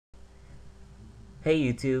Hey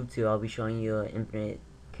YouTube, I'll be showing you an infinite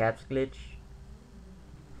caps glitch.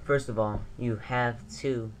 First of all, you have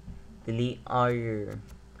to delete all your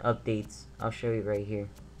updates. I'll show you right here.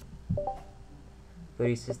 Go to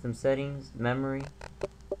your system settings, memory,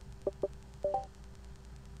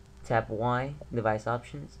 tap Y, device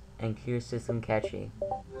options, and clear system cache,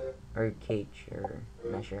 or cache, or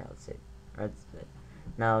I'm not sure how to say it. That's it.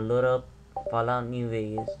 Now load up Fallout New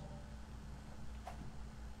Vegas.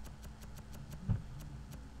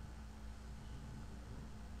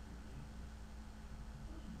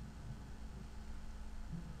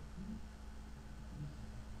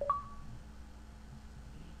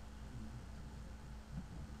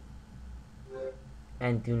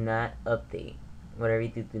 And do not update. Whatever you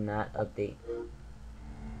do not update.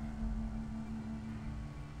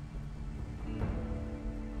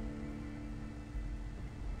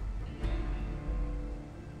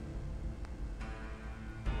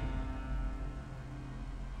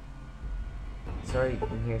 Sorry you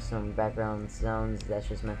can hear some background sounds, that's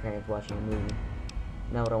just my parents watching a movie.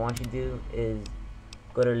 Now what I want you to do is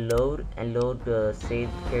go to load and load the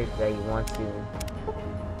saved character that you want to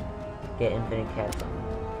get infinite caps on.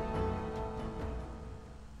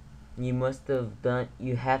 You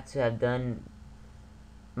have to have done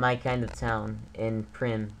My Kind of Town in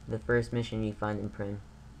Prim, the first mission you find in Prim.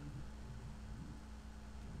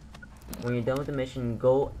 When you're done with the mission,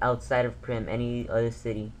 go outside of Prim, any other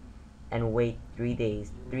city, and wait 3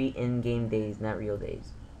 days. 3 in-game days, not real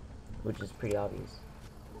days. Which is pretty obvious.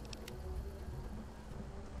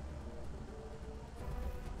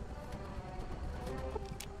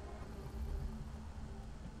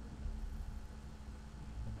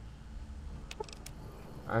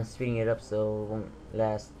 I'm speeding it up so it won't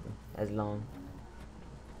last as long.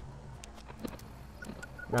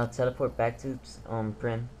 Now teleport back to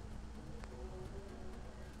Prim.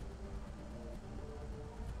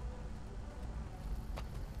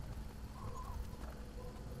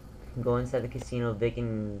 Go inside the casino,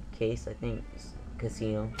 Viking Case, I think,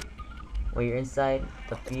 casino. When you're inside,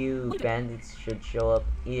 a few bandits should show up.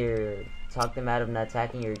 Either talk them out of not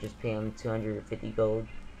attacking or just pay them 250 gold.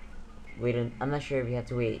 I'm not sure if you have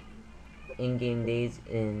to wait in-game days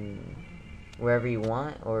in wherever you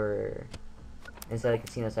want or inside the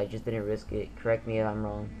casino, so I just didn't risk it. Correct me if I'm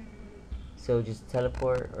wrong. So just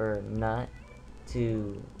teleport or not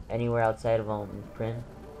to anywhere outside of Prim.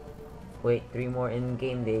 Wait 3 more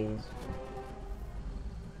in-game days.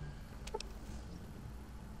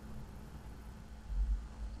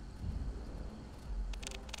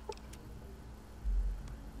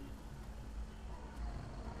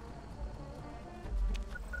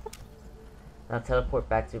 Now teleport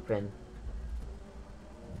back to Prim.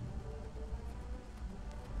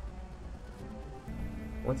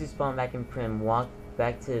 Once you spawn back in Prim, walk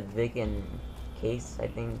back to Vic and Case, I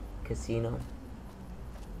think, casino.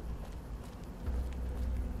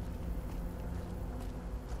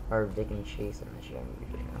 Or Vic and Chase, I'm not sure, I'm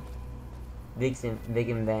usually know. Vic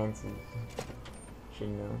and Vance should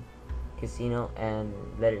know. Casino, and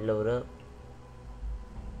let it load up.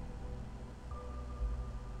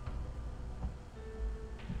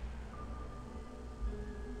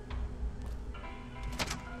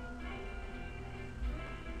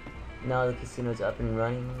 Now the casino's up and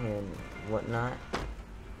running and whatnot.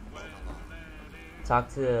 Talk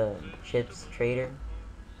to the Chips trader.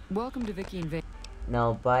 Welcome to Vicky and Vane.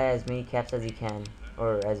 Now buy as many caps as you can,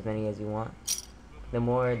 or as many as you want. The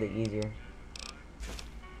more, the easier.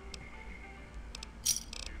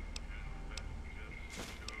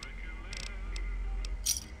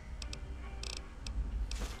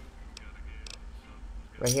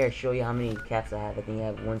 Right here I show you how many caps I have. I think I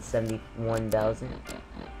have 171,000.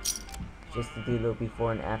 Just to do a little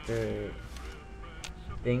before and after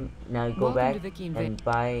thing. Now you go back and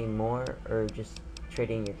buy more, or just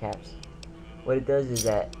trade in your caps. What it does is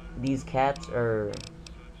that these caps are,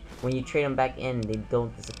 when you trade them back in, they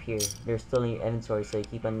don't disappear. They're still in your inventory, so you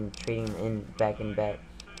keep on trading them in back and back.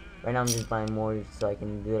 Right now I'm just buying more so I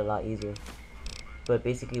can do it a lot easier. But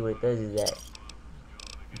basically what it does is that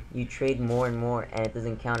you trade more and more, and it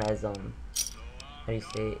doesn't count as how do you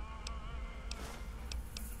say it?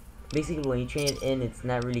 Basically when you trade it in, it's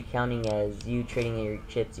not really counting as you trading in your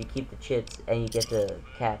chips. You keep the chips and you get the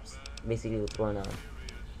caps. Basically what's going on.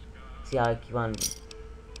 See how I keep on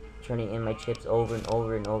turning in my chips over and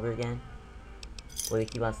over and over again? Well, they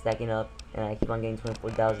keep on stacking up, and I keep on getting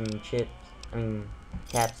 24,000 chips,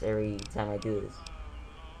 caps every time I do this.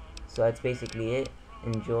 So that's basically it.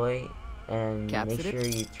 Enjoy, and make sure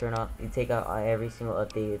you take out every single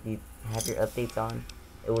update. If you have your updates on,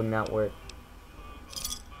 it will not work.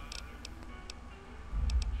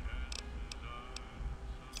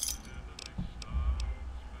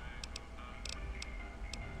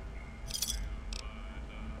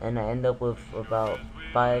 and I end up with about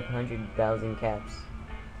 500,000 caps,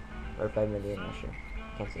 or 5 million, not sure,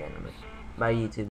 can't see that number, by YouTube.